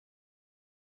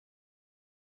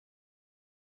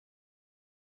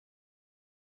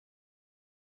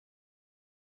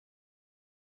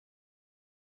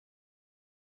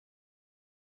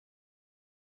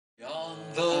On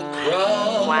the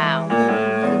crowd, Wow.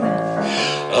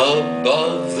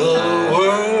 above the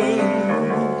world,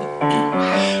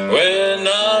 we're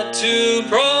not too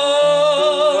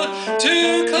proud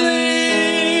to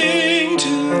cling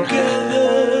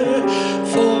together.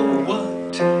 For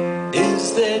what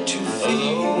is there to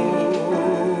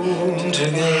feel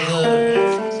together?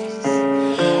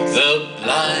 The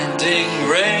blinding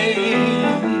rain,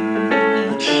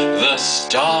 the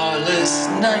starless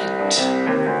night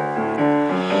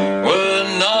were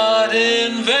not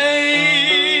in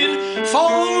vain,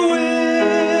 for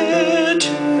we're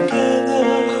together.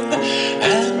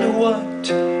 And what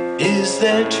is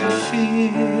there to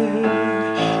fear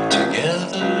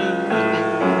together?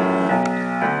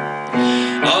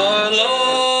 Our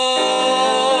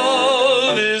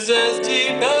love is as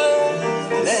deep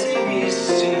as the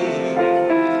sea.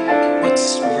 What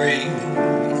spring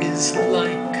is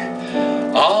like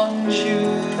on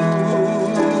Jupiter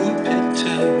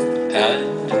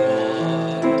and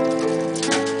Mars.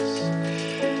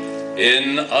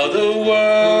 In other words,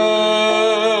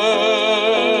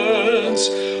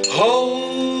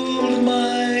 hold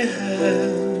my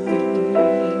hand.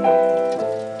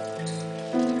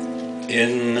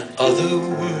 In other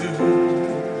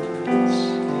words,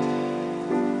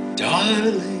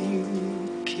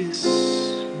 darling, kiss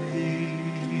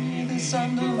me. The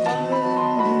sound of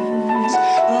violins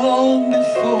long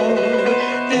before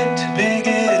it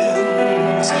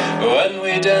begins. When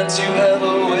we dance, you have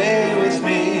a way with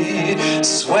me.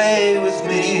 Sway with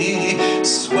me,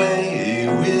 sway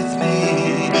with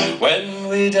me. When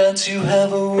we dance, you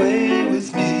have a way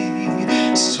with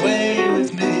me. Sway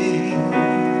with me.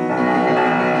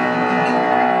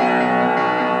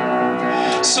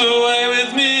 Sway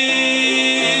with me.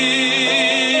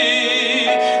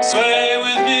 Sway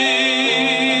with me.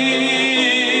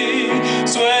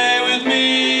 Sway with me.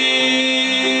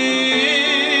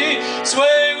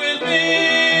 Sway with me.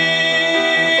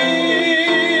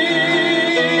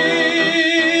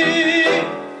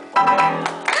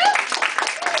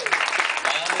 I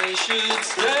should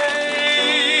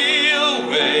stay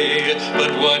away,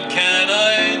 but what can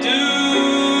I do?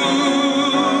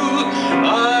 I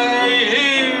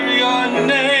hear your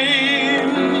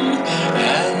name,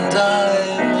 and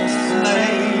I'm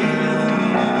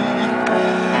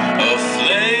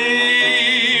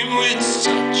aflame with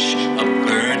such a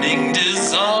burning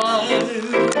desire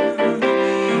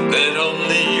that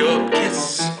only your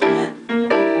kiss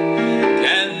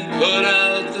can put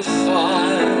out the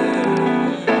fire.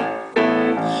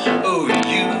 Oh,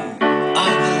 you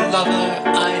are the lover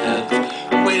I have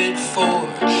waited for,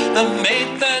 the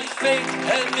mate that fate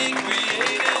had me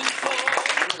created for.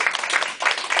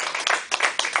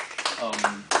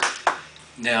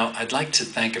 Now, I'd like to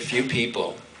thank a few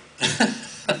people.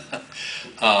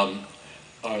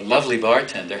 Our lovely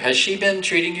bartender. Has she been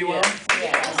treating you well?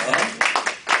 Yes.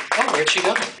 Oh, where'd she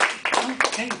go? Oh,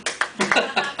 okay.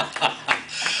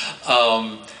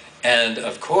 And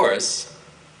of course,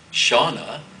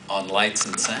 Shauna on lights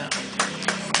and sound.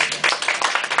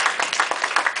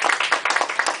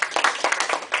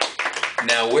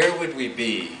 Now, where would we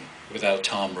be without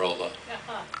Tom Rolla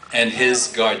and his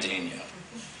Gardenia?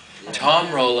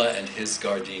 Tom Rolla and his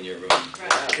Gardenia room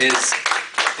is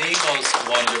the most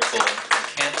wonderful. I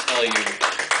can't tell you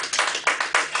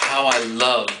how I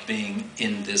love being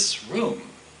in this room.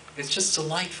 It's just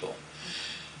delightful.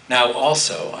 Now,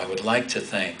 also, I would like to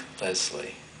thank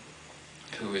Leslie,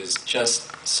 who is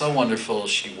just so wonderful.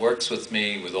 She works with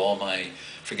me with all my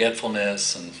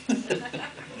forgetfulness and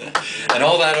and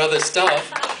all that other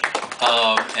stuff.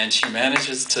 And she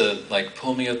manages to like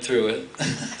pull me through it.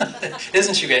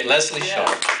 Isn't she great? Leslie Sharp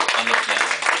on the piano.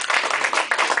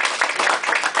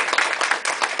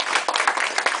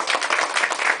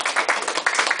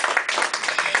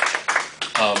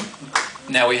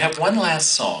 Now we have one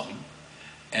last song,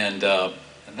 and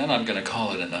then I'm going to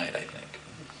call it a night, I think.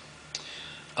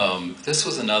 This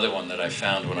was another one that I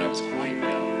found when I was quite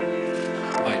young.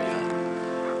 Quite young.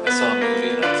 I saw a movie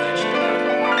that was actually about it.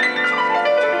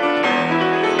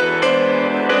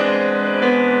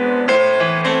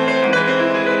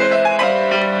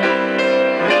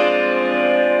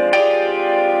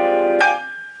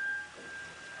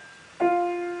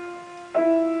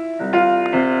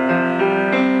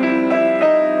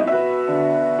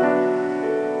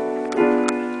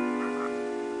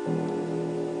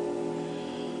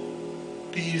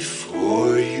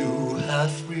 Before you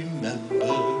half remember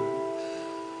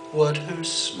what her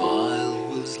smile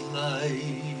was like,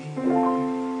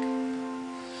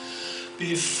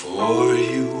 before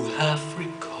you half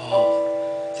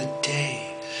recall the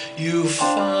day you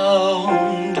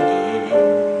found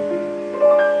her,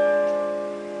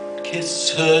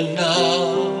 Kiss her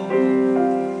now,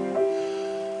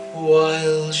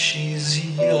 while she's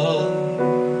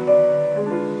young.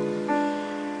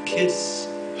 Kiss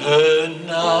her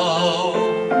now,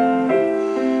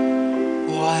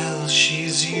 while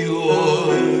she's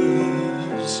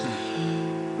yours.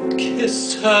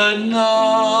 Kiss her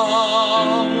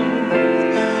now,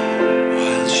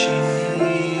 while she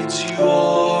needs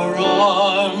your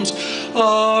arms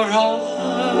around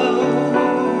her.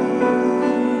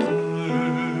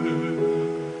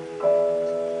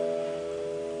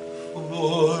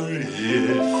 For if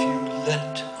you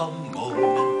let a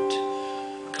moment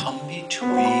come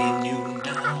between you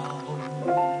now,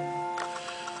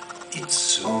 it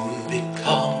soon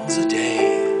becomes a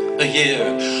day, a year,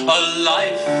 a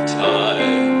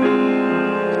lifetime.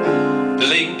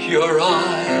 Blink your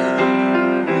eye,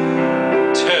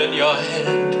 turn your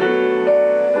head,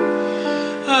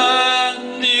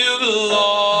 and you've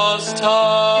lost her,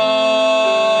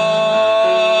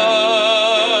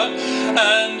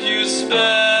 and you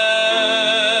spend